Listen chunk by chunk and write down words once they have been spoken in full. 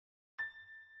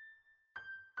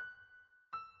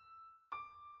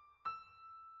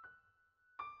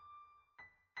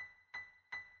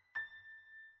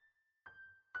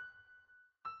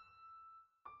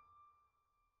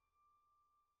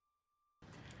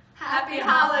Happy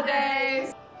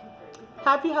holidays!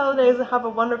 Happy holidays and have a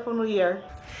wonderful new year.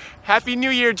 Happy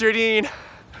New Year, Jardine!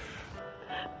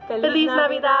 Feliz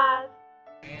Navidad!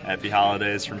 Happy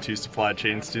holidays from two supply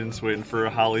chain students waiting for a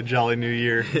holly jolly new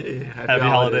year. Happy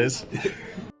holidays.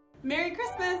 Merry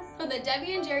Christmas from the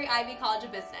Debbie and Jerry Ivy College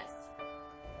of Business.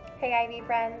 Hey Ivy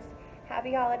friends,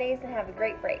 happy holidays and have a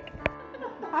great break.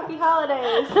 Happy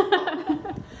holidays!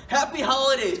 Happy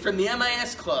holidays from the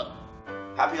MIS Club.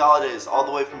 Happy holidays all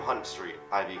the way from Hunt Street,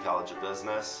 Ivy College of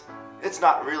Business. It's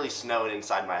not really snowing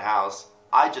inside my house.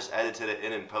 I just edited it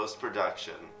in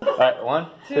post-production. Alright, 1,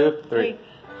 2, 3.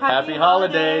 Happy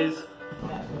holidays!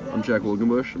 I'm Jack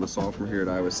Wilgenbush. I'm a sophomore here at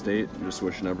Iowa State. I'm just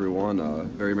wishing everyone a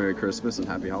very Merry Christmas and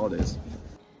Happy Holidays.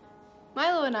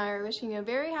 Milo and I are wishing you a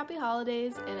very happy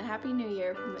holidays and a happy new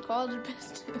year from the College of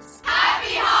Business.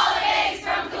 Happy holidays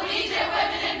from